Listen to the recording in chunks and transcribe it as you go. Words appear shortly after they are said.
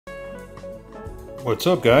What's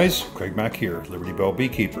up, guys? Craig Mack here, Liberty Bell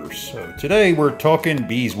Beekeepers. So today we're talking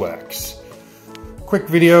beeswax. Quick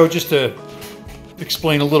video just to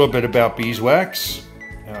explain a little bit about beeswax.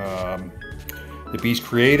 The bees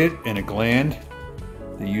create it in a gland.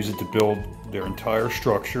 They use it to build their entire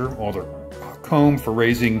structure, all their comb for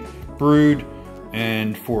raising brood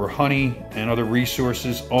and for honey and other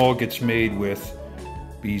resources, all gets made with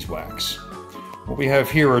beeswax. What we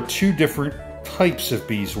have here are two different types of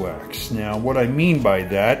beeswax. Now, what I mean by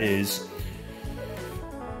that is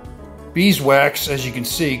beeswax, as you can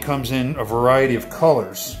see, comes in a variety of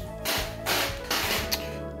colors,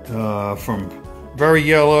 from very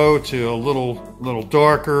yellow to a little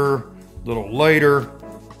darker, a little lighter,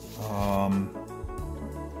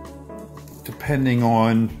 depending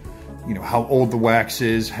on how old the wax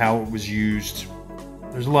is, how it was used.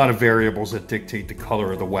 There's a lot of variables that dictate the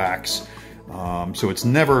color of the wax. So it's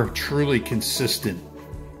never truly consistent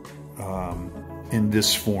in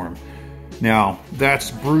this form. Now,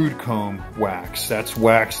 that's brood comb wax. That's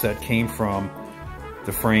wax that came from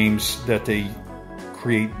the frames that they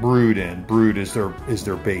create brood in. Brood is their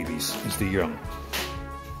babies, is the young.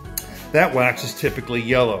 That wax is typically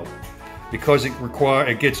yellow because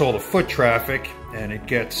it gets all the foot traffic and it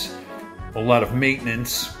gets a lot of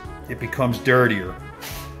maintenance. It becomes dirtier,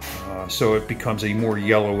 so it becomes a more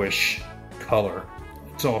yellowish color.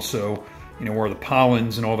 It's also, where the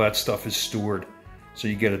pollens and all that stuff is stored, so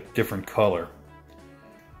you get a different color.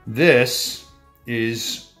 This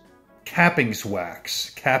is cappings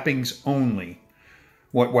wax, cappings only.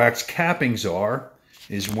 What wax cappings are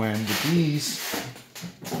is when the bees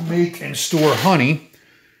make and store honey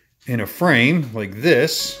in a frame like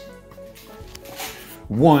this.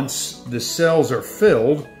 Once the cells are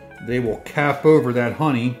filled, they will cap over that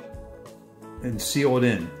honey and seal it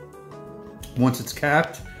in. Once it's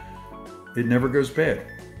capped, it never goes bad.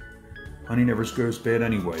 Honey never goes bad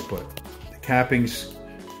anyway, but the cappings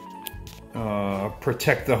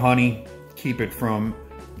protect the honey, keep it from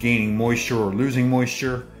gaining moisture or losing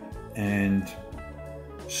moisture, and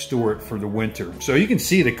store it for the winter. So you can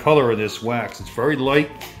see the color of this wax. It's very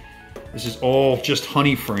light. This is all just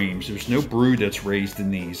honey frames. There's no brood that's raised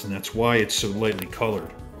in these, and that's why it's so lightly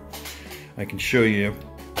colored. I can show you.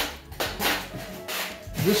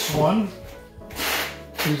 This one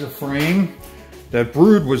is a frame that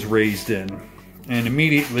brood was raised in, and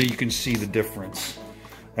immediately you can see the difference.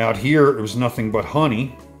 Out here it was nothing but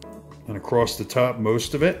honey, and across the top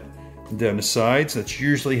most of it, and down the sides, that's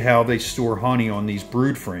usually how they store honey on these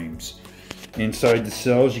brood frames. Inside the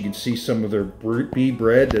cells you can see some of their bee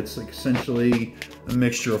bread. That's like essentially a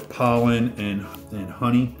mixture of pollen and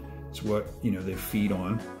honey. It's what they feed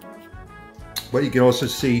on. But you can also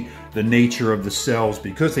see the nature of the cells.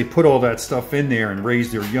 Because they put all that stuff in there and raise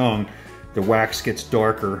their young, the wax gets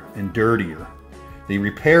darker and dirtier. They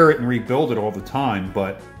repair it and rebuild it all the time,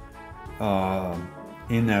 but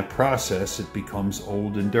in that process it becomes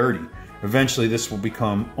old and dirty. Eventually this will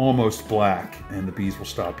become almost black and the bees will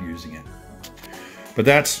stop using it. But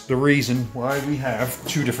that's the reason why we have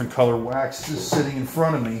two different color waxes sitting in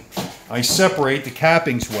front of me. I separate the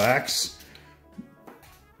cappings wax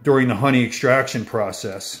during the honey extraction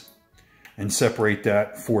process and separate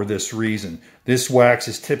that for this reason. This wax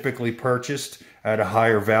is typically purchased at a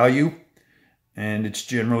higher value, and it's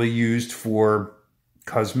generally used for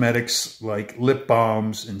cosmetics like lip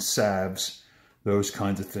balms and salves, those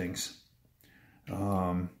kinds of things.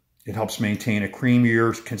 It helps maintain a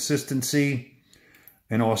creamier consistency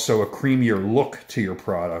and also a creamier look to your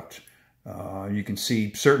product. You can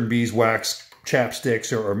see certain beeswax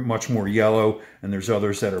chapsticks are much more yellow, and there's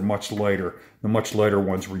others that are much lighter. The much lighter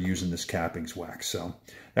ones were using this cappings wax. So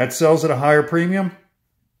that sells at a higher premium.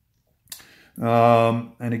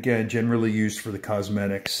 And again, generally used for the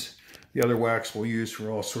cosmetics. The other wax we'll use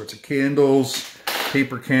for all sorts of candles.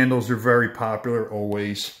 Paper candles are very popular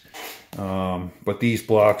always. But these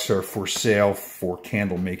blocks are for sale for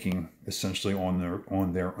candle making, essentially on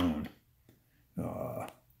their own. So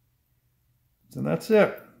that's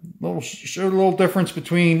it. Showed a little difference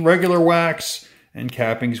between regular wax and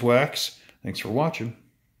cappings wax. Thanks for watching.